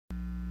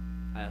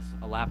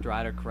a lapped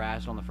rider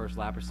crashed on the first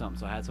lap or something,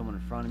 so I had someone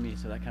in front of me,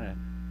 so that kind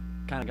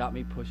of got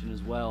me pushing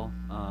as well.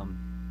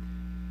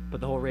 But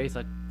the whole race,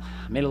 I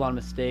made a lot of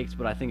mistakes,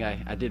 but I think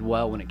I did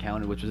well when it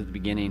counted, which was at the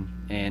beginning.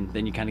 And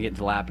then you kind of get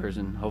into lappers,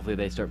 and hopefully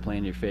they start playing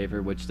in your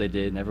favor, which they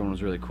did. And everyone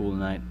was really cool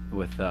tonight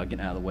with getting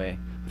out of the way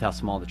with how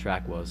small the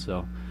track was.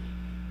 So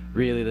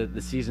really,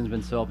 the season's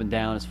been so up and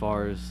down as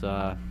far as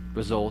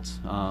results.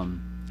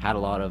 Had a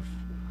lot of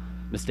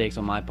mistakes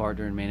on my part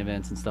during main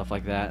events and stuff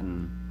like that,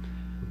 and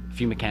a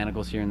few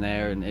mechanicals here and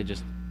there, and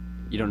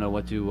you don't know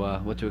what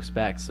to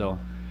expect. So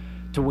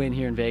to win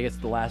here in Vegas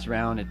the last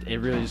round, it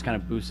really just kind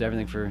of boosts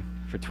everything for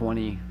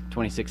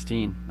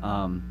 2016.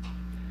 I'm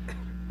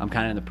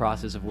kind of in the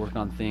process of working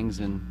on things,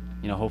 and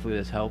hopefully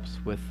this helps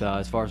with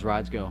as far as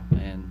rides go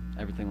and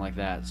everything like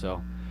that.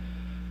 So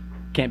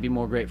can't be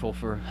more grateful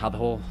for how the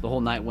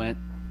whole night went.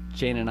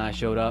 Shane and I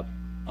showed up,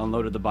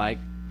 unloaded the bike,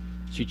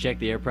 she checked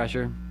the air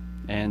pressure,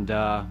 and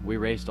we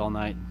raced all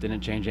night.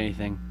 Didn't change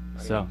anything.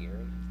 So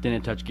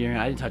didn't touch gearing.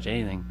 I didn't touch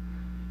anything.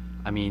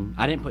 I mean,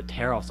 I didn't put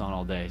tear-offs on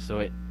all day,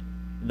 so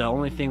the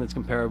only thing that's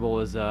comparable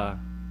is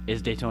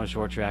Daytona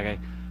Short Track.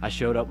 I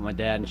showed up with my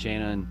dad and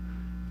Shayna, and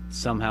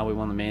somehow we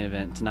won the main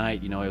event.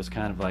 Tonight, it was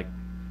kind of like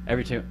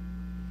every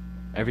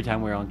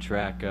time we were on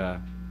track,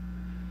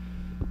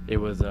 it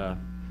was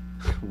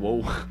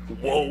whoa,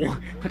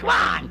 come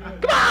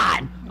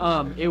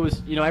on. It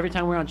was every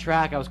time we were on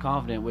track, I was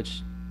confident,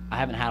 which I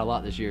haven't had a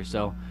lot this year.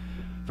 So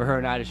for her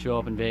and I to show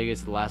up in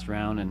Vegas the last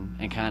round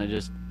and kind of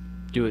just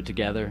do it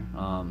together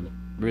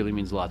really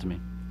means a lot to me.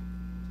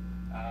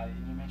 And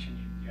you mentioned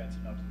you had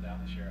some ups and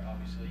downs this year.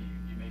 Obviously,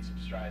 you made some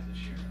strides this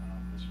year.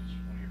 This was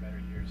one of your better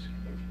years.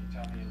 Can you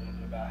tell me a little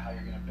bit about how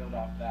you're going to build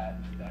off that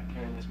and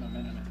carry this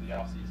momentum into the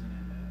offseason,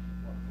 and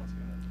what's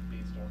going to be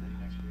in store for you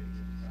next year?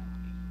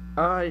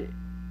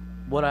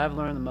 What I've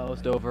learned the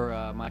most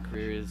over my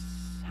career is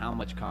how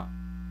much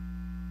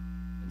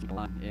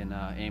in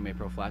AMA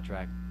Pro Flat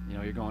Track.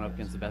 You're going up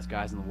against the best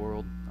guys in the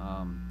world.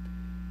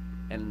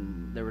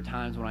 And there were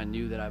times when I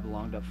knew that I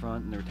belonged up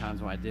front, and there were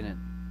times when I didn't.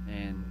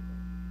 And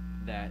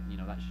that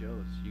that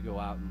shows. You go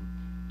out and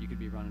you could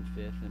be running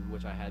fifth, and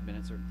which I had been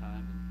at certain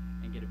times,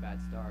 and get a bad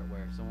start.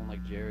 Where someone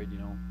like Jared,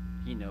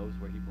 he knows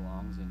where he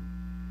belongs,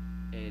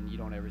 and you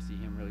don't ever see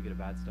him really get a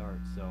bad start.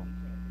 So.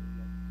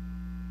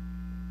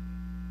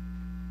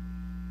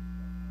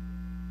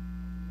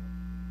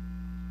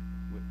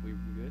 We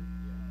good?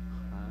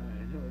 Yeah. All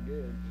right. We're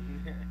good.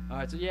 All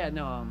right. So yeah,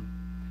 no.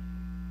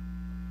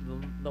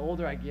 The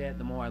older I get,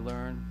 the more I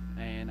learn,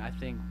 and I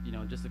think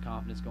just the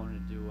confidence going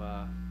into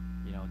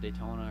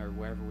Daytona or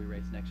wherever we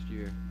race next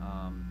year.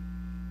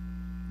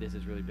 This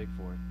is really big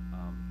for it.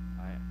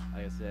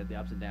 Like I said, the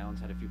ups and downs,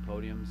 had a few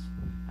podiums,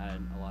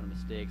 had a lot of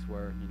mistakes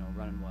where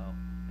running well,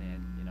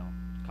 and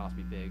cost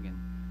me big, and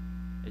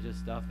it's just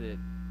stuff that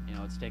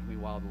it's taken me a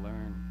while to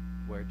learn.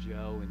 Where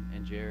Joe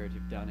and Jared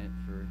have done it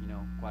for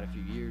quite a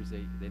few years,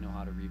 they know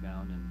how to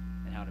rebound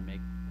and how to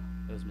make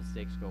those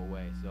mistakes go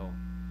away. So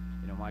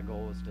my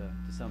goal is to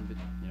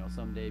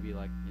someday be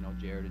like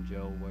Jared and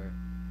Joe, where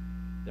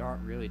there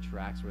aren't really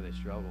tracks where they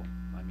struggle.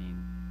 I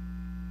mean,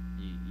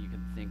 you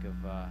can think of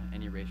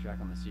any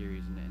racetrack on the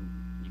series, and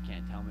you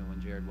can't tell me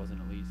when Jared wasn't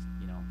at least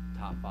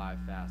top 5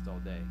 fast all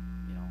day.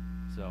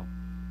 So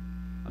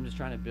I'm just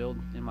trying to build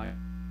in my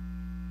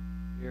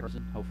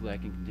person. Hopefully I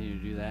can continue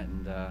to do that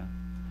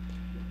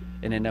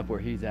and end up where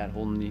he's at,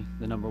 holding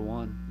the number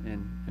 1,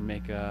 and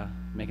make a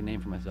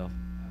name for myself.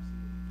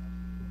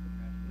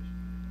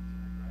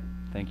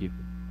 Thank you.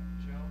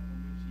 Joe, we'll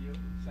move to you.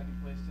 Second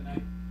place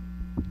tonight.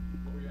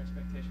 What were your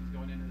expectations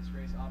going into this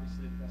race?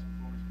 Obviously, the best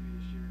performance for you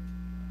this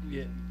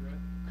year.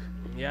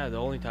 Yeah, the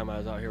only time I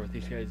was out here with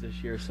these guys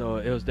this year, so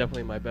it was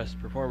definitely my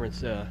best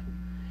performance.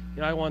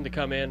 I wanted to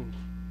come in.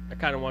 I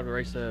kind of wanted to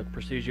race the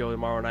Prestigio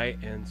tomorrow night,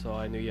 and so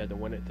I knew you had to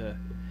win it to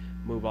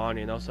move on.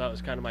 So that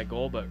was kind of my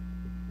goal, but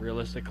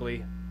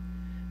realistically,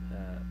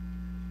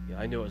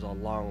 I knew it was a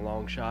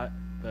long shot.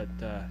 But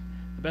the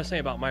best thing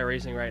about my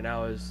racing right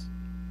now is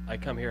I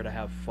come here to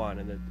have fun,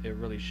 and it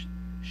really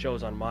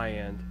shows on my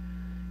end.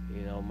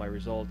 My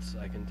results,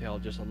 I can tell,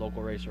 just a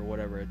local race or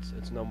whatever.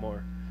 It's no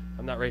more.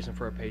 I'm not racing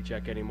for a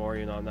paycheck anymore.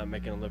 I'm not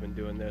making a living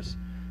doing this.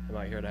 I'm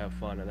out here to have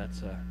fun, and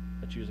that's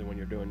usually when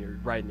you're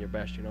riding your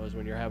best. Is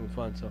when you're having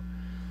fun. So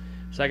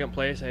second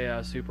place, hey, I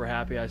was super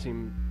happy. I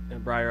seen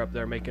Breyer up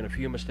there making a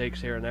few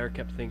mistakes here and there.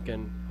 Kept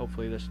thinking,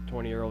 hopefully this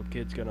 20-year-old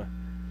kid's gonna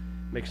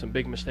make some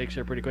big mistakes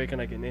here pretty quick,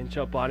 and I can inch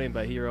up on him.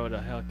 But he rode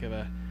a heck of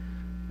a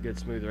good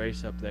smooth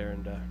race up there,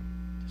 and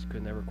just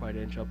could never quite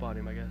inch up on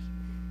him, I guess.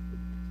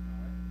 All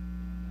right.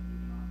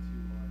 Moving on to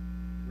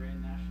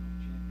Grand National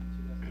Champion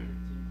 2013,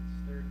 his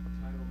third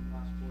title in the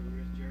last 4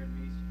 years. Jared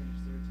Meese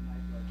finished third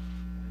tonight, but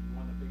you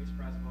won the biggest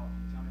prize of all.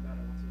 Can you tell me about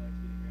it? What's it like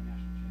to be the Grand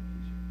National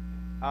Champion this year?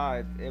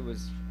 It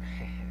was,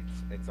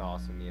 it's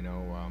awesome.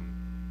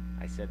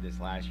 I said this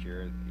last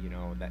year.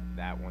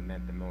 That one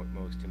meant the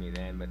most to me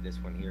then, but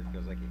this one here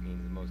feels like it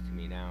means the most to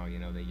me now.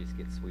 They just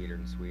get sweeter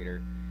and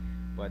sweeter.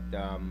 But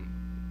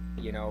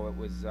it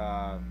was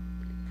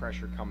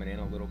pressure coming in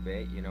a little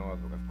bit.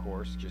 Of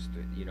course, just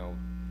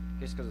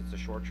just because it's a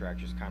short track,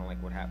 just kind of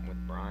like what happened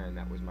with Brian.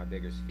 That was my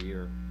biggest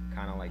fear,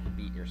 kind of like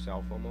beating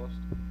yourself almost.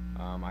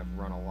 I've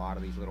run a lot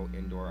of these little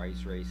indoor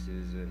ice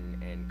races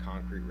and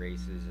concrete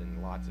races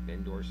and lots of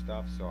indoor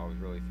stuff, so I was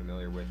really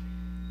familiar with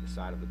the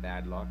side of the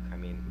bad luck. I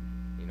mean,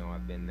 you know,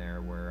 I've been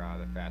there where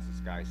the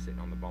fastest guy's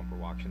sitting on the bumper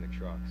watching the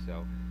truck,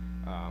 so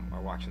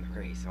or watching the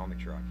race on the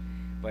truck.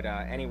 But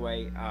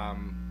anyway,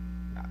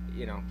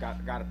 you know,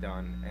 got it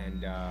done,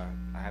 and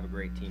I have a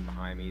great team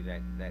behind me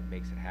that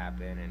makes it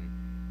happen. And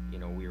you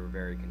know, we were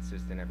very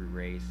consistent every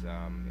race.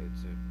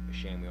 It's a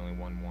shame we only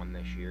won one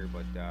this year,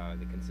 but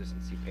the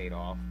consistency paid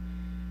off.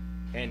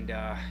 And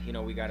you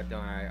know, we got it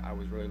done. I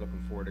was really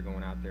looking forward to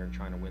going out there and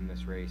trying to win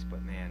this race,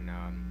 but man,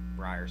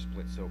 Breyer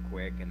split so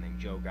quick, and then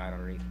Joe got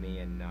underneath me,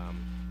 and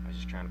I was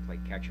just trying to play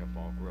catch-up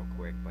ball real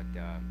quick. But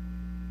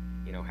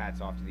you know,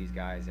 hats off to these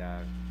guys.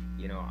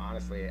 You know,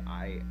 honestly,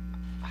 I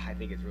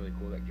think it's really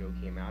cool that Joe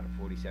came out at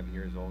 47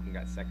 years old and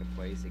got second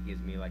place. It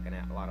gives me like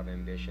a lot of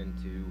ambition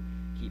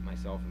to keep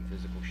myself in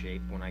physical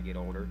shape when I get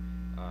older,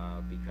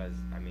 because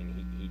I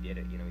mean, he did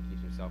it. You know, he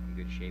keeps himself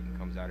in good shape and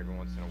comes out every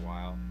once in a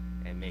while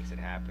and makes it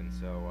happen.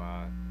 So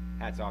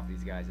hats off to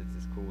these guys. It's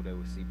just cool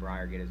to see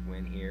Breyer get his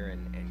win here,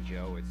 and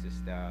Joe. It's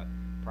just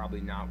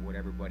probably not what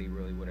everybody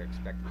really would have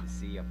expected to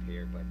see up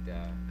here, but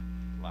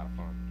a lot of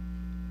fun.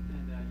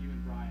 And you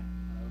and Brian,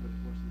 over the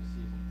course of the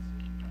season,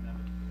 it's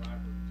inevitable. The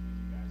rivalry between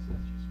you guys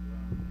has just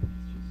grown,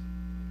 and it's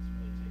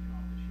really taken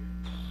off this year.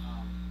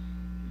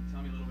 Can you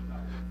tell me a little bit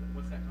about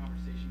what's that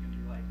conversation going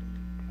to be like when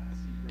you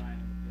see Brian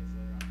in the pits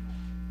later on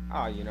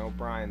tonight? You know,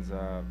 Brian's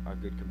a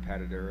good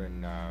competitor,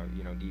 and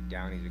you know, deep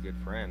down he's a good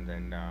friend,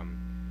 and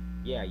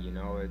yeah, you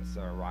know, it's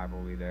a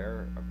rivalry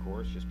there, of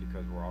course, just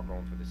because we're all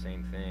going for the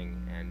same thing.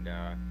 And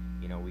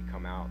you know, we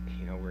come out,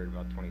 you know, we're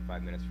about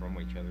 25 minutes from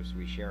each other, so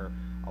we share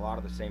a lot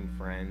of the same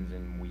friends,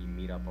 and we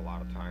meet up a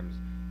lot of times,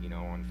 you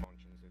know, on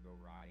functions to go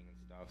riding and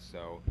stuff.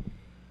 So,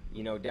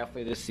 you know,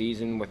 definitely this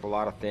season with a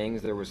lot of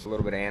things, there was a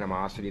little bit of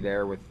animosity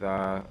there with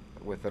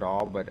it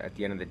all. But at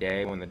the end of the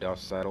day, when the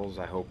dust settles,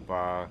 I hope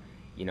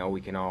you know,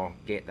 we can all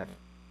get that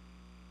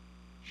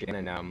shit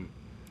and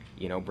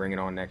you know, bring it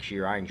on next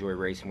year. I enjoy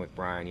racing with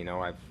Brian. You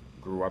know, I've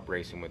grew up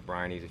racing with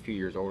Brian. He's a few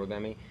years older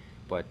than me,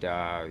 but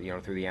you know,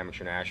 through the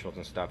amateur nationals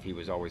and stuff, he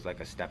was always like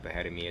a step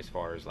ahead of me as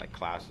far as like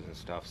classes and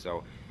stuff.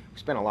 So we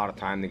spent a lot of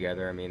time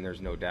together. I mean,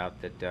 there's no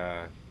doubt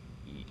that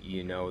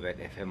you know, that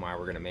if him and I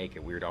were going to make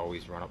it, we would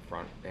always run up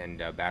front and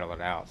battle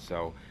it out.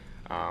 So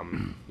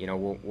you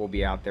know, we'll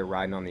be out there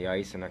riding on the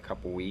ice in a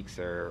couple weeks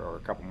or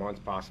a couple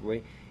months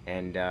possibly,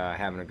 and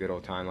having a good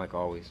old time like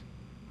always.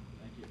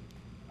 Thank you.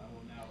 I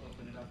will now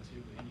open it up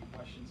to any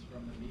questions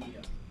from the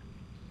media.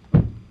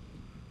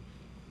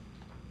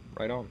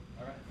 Right on.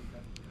 All right.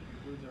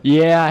 Concludes our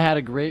Yeah, I had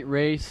a great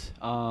race.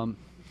 No,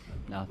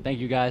 thank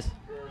you guys.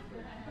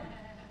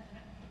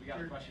 We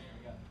got a question.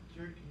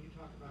 Jared, can you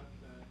talk about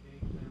any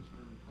plans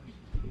for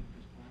 2016 at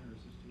this point, or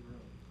is this too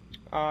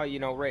early? You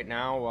know, right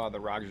now the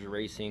Rogers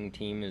Racing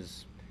team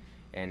is,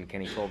 and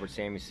Kenny Colbert,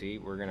 Sammy C.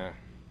 We're gonna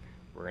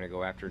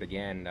go after it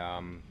again.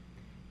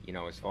 You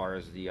know, as far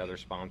as the other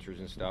sponsors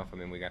and stuff, I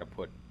mean, we got to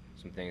put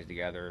some things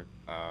together.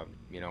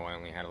 You know, I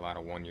only had a lot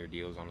of one-year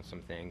deals on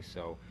some things,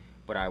 so.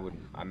 But I would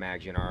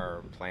imagine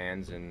our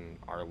plans and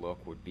our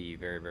look would be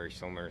very, very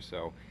similar.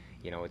 So,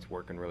 you know, it's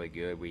working really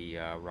good. We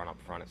run up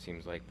front, it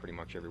seems like, pretty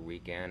much every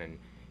weekend, and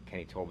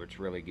Kenny Tolbert's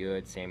really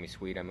good. Sammy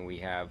Sweet. I mean, we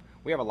have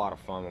a lot of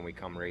fun when we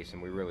come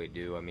racing. We really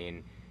do. I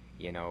mean,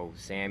 you know,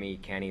 Sammy,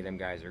 Kenny, them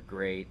guys are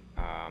great.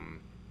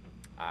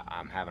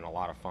 I'm having a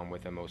lot of fun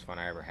with them. Most fun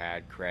I ever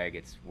had. Craig,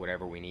 it's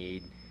whatever we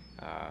need.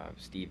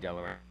 Steve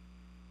Delaran.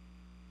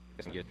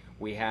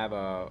 We have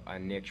a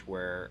niche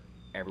where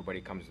everybody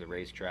comes to the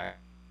racetrack,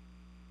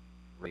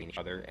 each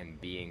other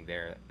and being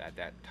there at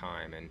that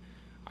time. And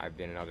I've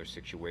been in other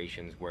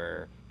situations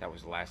where that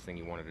was the last thing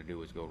you wanted to do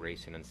was go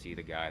racing and see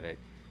the guy that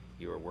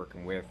you were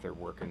working with or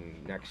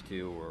working next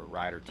to or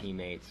rider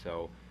teammate.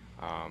 So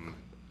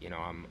you know,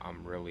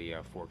 I'm really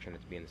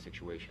fortunate to be in the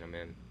situation I'm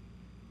in.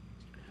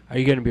 Are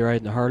you going to be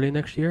riding the Harley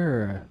next year,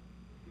 or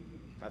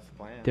That's the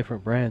plan.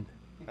 different brand?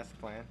 That's the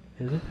plan.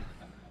 Is it?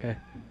 Okay.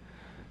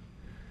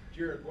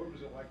 Jared, what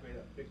was it like? We had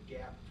a big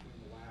gap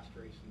between the last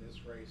race and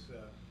this race.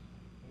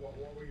 What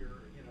were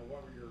your, you know,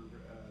 what was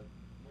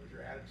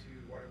your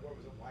attitude? What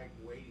was it like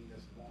waiting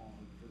this long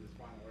for this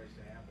final race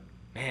to happen?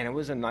 Man, it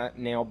was a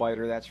nail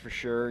biter, that's for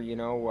sure. You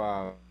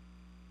know,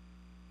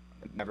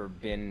 never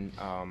been,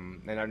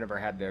 and I've never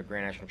had the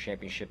Grand National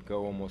Championship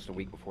go almost a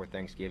week before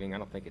Thanksgiving. I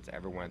don't think it's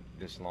ever went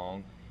this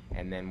long.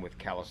 And then with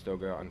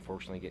Calistoga,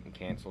 unfortunately, getting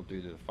canceled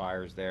due to the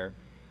fires there,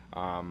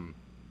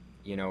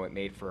 you know, it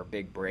made for a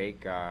big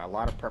break. A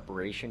lot of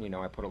preparation. You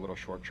know, I put a little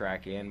short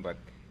track in, but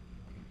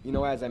you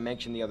know, as I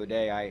mentioned the other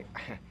day,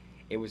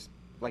 it was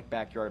like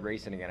backyard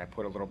racing again. I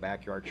put a little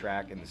backyard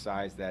track in the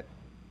size that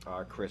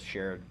Chris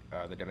shared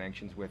the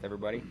dimensions with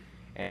everybody,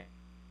 and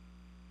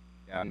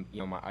you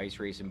know, my ice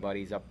racing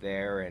buddies up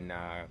there, and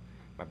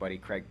my buddy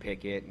Craig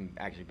Pickett, and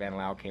actually Ben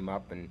Lau came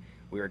up, and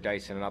we were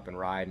dicing it up and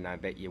riding. I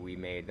bet you we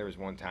made, there was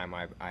one time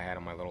I had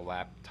on my little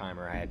lap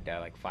timer, I had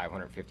like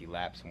 550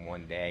 laps in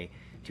one day,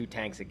 2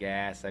 tanks of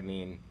gas. I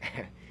mean,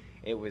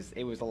 it was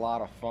a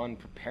lot of fun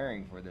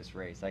preparing for this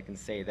race, I can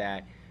say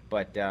that.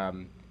 But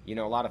you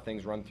know, a lot of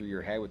things run through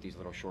your head with these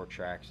little short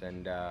tracks,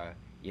 and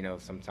you know,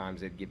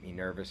 sometimes it'd get me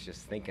nervous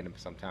just thinking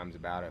sometimes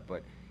about it.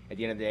 But at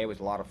the end of the day, it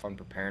was a lot of fun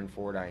preparing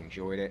for it. I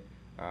enjoyed it.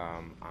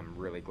 I'm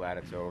really glad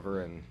it's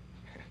over, and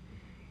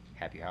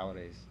happy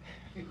holidays.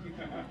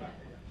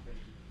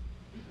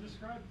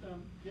 Describe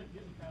getting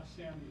past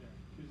Sammy there,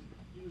 because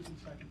he was in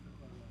second for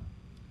quite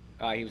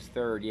a while. He was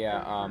third,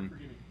 yeah. Forgive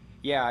me.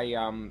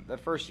 Yeah, the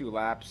first 2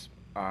 laps,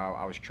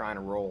 I was trying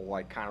to roll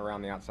like kind of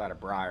around the outside of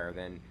Breyer.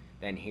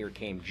 Then here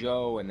came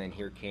Joe, and then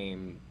here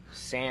came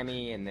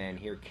Sammy, and then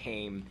here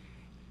came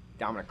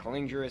Dominic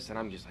Kalingris, and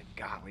I'm just like,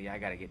 golly, I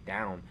got to get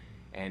down.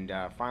 And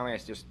finally, I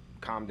just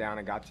calmed down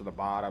and got to the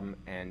bottom,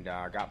 and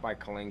got by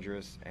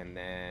Kalingris, and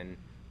then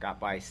got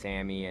by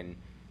Sammy. And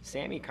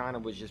Sammy kind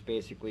of was just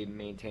basically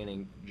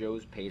maintaining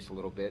Joe's pace a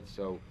little bit.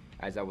 So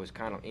as I was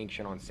kind of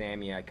inching on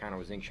Sammy, I kind of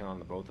was inching on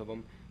the both of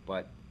them.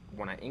 But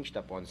when I inched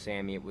up on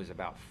Sammy, it was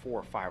about 4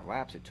 or 5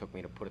 laps it took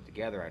me to put it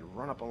together. I'd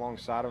run up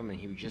alongside of him, and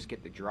he would just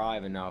get the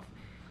drive enough.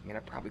 I mean, I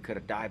probably could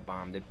have dive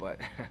bombed it, but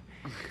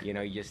you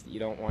know, you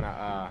don't want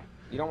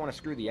to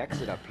screw the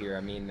exit up here.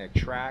 I mean, the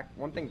track.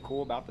 One thing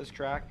cool about this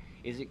track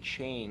is it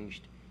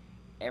changed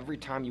every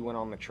time you went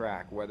on the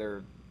track,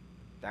 whether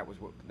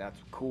that's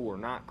cool or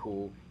not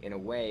cool. In a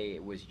way,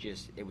 it was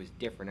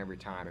different every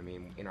time. I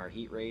mean, in our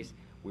heat race,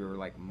 we were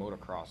like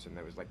motocrossing.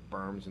 There was like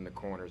berms in the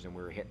corners, and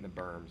we were hitting the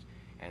berms.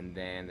 And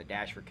then the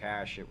Dash for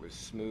Cash, it was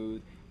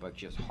smooth, but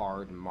just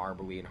hard and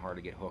marbly and hard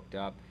to get hooked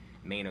up.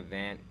 Main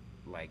event,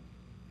 like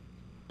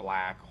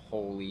black,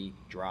 holy,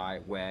 dry,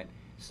 wet.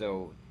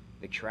 So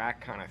the track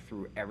kind of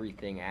threw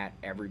everything at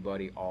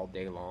everybody all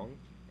day long,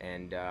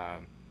 and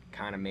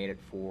kind of made it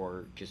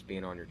for just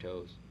being on your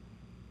toes.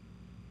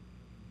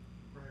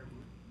 Brian,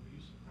 were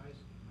you surprised,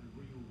 or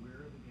were you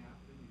aware of the gap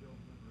that you built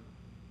in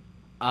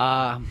the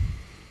road?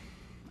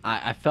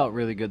 I felt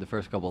really good the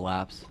first couple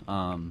laps.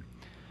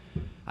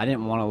 I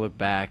didn't want to look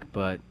back,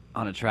 but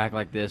on a track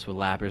like this with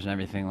lappers and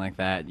everything like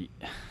that,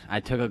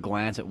 I took a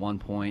glance at one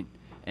point,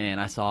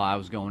 and I saw I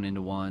was going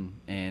into one,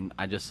 and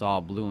I just saw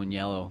blue and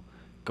yellow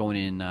going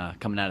in,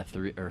 coming out of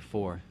 3 or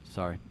 4.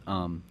 Sorry.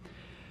 And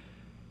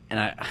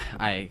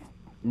I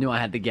knew I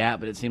had the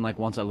gap, but it seemed like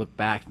once I looked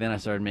back, then I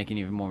started making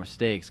even more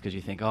mistakes, because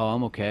you think, oh,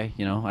 I'm okay,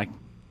 you know,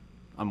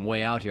 I'm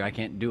way out here, I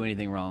can't do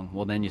anything wrong.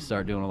 Well, then you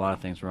start doing a lot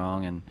of things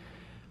wrong, and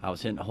I was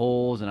hitting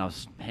holes, and I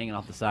was hanging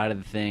off the side of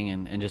the thing,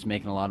 and just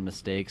making a lot of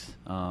mistakes.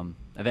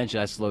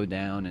 Eventually I slowed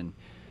down, and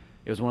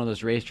it was one of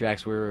those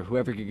racetracks where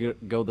whoever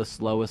could go the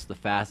slowest, the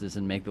fastest,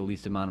 and make the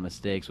least amount of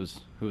mistakes was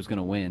who was going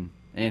to win,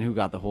 and who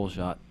got the whole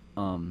shot,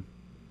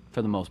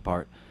 for the most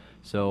part.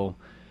 So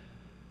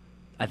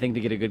I think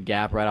to get a good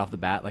gap right off the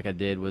bat like I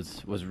did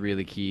was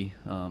really key,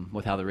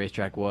 with how the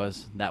racetrack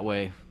was. That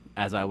way,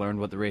 as I learned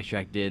what the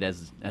racetrack did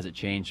as it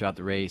changed throughout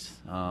the race,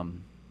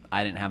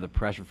 I didn't have the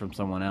pressure from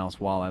someone else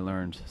while I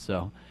learned.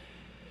 So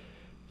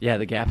yeah,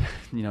 the gap,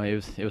 you know,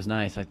 it was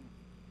nice. I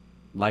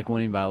like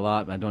winning by a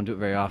lot, but I don't do it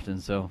very often.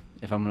 So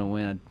if I'm going to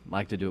win, I'd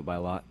like to do it by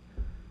a lot.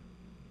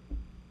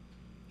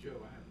 Joe,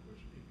 I have a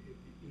question.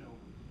 You know,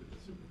 with the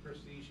Super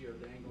Prestigio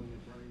dangling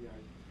in front of you, I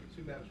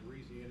assume that was the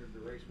reason you entered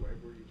the raceway.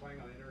 Were you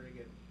planning on entering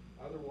it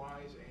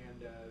otherwise?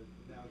 And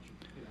now that you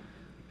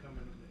come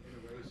in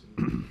a race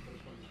and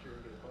first one this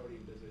year and get a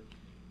podium, does it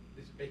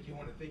make you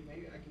want to think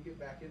maybe I can get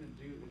back in and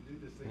do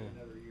this thing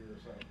another year or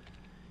so?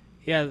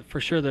 Yeah, for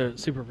sure the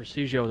Super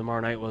Prestigio tomorrow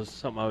night was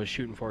something I was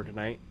shooting for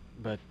tonight,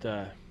 but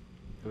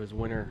it was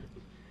winter.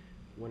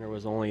 Winter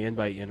was the only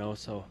invite, you know.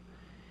 So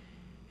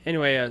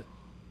anyway,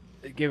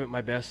 I gave it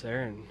my best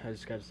there, and I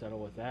just got to settle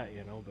with that,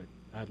 you know. But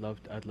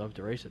I'd love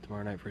to race it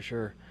tomorrow night for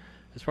sure.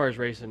 As far as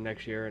racing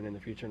next year and in the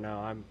future now,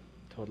 I'm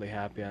totally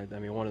happy. I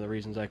mean, one of the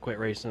reasons I quit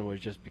racing was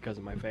just because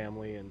of my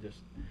family and just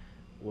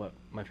what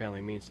my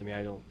family means to me.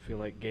 I don't feel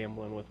like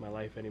gambling with my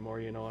life anymore,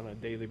 you know, on a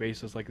daily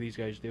basis like these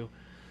guys do.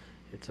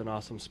 It's an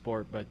awesome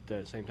sport, but at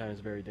the same time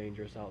it's very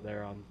dangerous out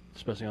there,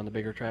 especially on the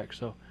bigger tracks.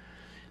 So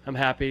I'm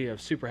happy. I'm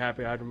super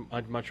happy.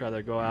 I'd much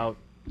rather go out,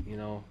 you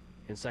know,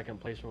 in second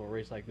place from a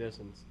race like this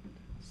and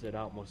sit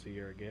out most of the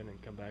year again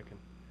and come back and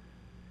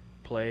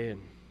play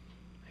and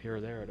here or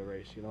there at a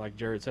race. You know, like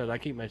Jared said, I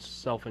keep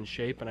myself in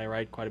shape and I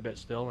ride quite a bit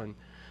still, and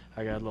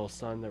I got a little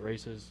son that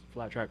races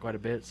flat track quite a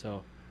bit,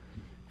 so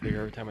I figure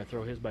every time I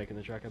throw his bike in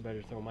the track, I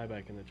better throw my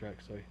bike in the track.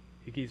 So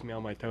he keeps me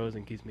on my toes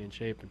and keeps me in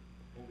shape. And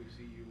Will we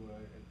see you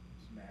at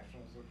some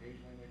nationals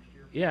occasionally next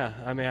year? yeah,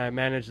 I mean, I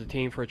managed the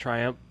team for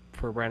Triumph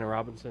for Brandon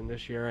Robinson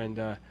this year,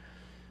 and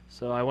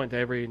so I went to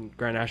every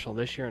Grand National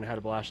this year and had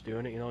a blast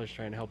doing it, you know, just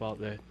trying to help out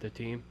the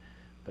team.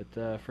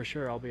 But for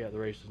sure, I'll be at the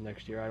races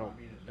next year. I don't,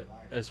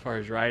 as far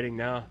as riding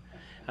now,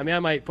 I mean, I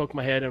might poke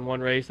my head in one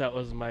race. That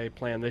was my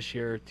plan this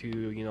year, to,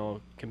 you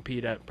know,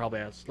 compete at probably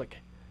a slick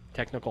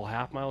technical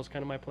half mile is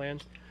kind of my plan.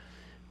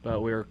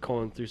 but we were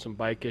going through some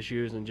bike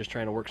issues and just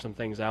trying to work some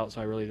things out,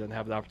 so I really didn't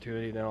have the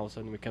opportunity. Then all of a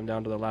sudden we come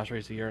down to the last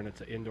race of the year, and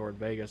it's indoor in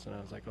Vegas, and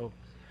I was like, oh,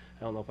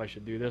 I don't know if I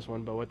should do this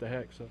one, but what the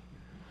heck. So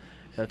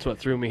that's what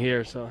threw me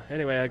here. So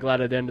anyway, I'm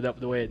glad it ended up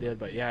the way it did.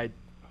 But yeah,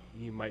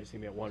 you might see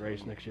me at one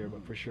race next year,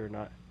 but for sure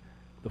not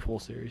the full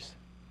series.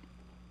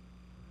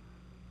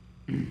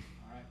 All right,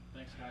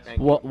 thanks, guys. Thank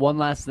you. One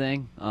last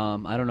thing.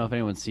 I don't know if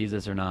anyone sees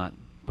this or not,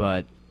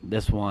 but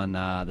this one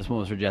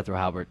was for Jethro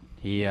Halbert.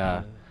 He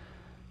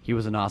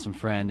was an awesome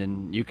friend,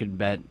 and you could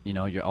bet,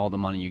 all the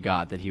money you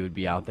got that he would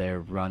be out there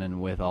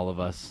running with all of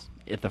us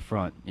at the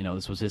front.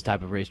 This was his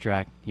type of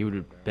racetrack. He would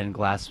have been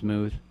glass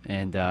smooth,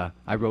 and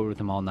I rode with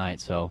him all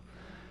night. So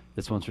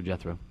this one's for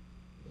Jethro.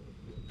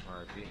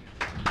 RIP.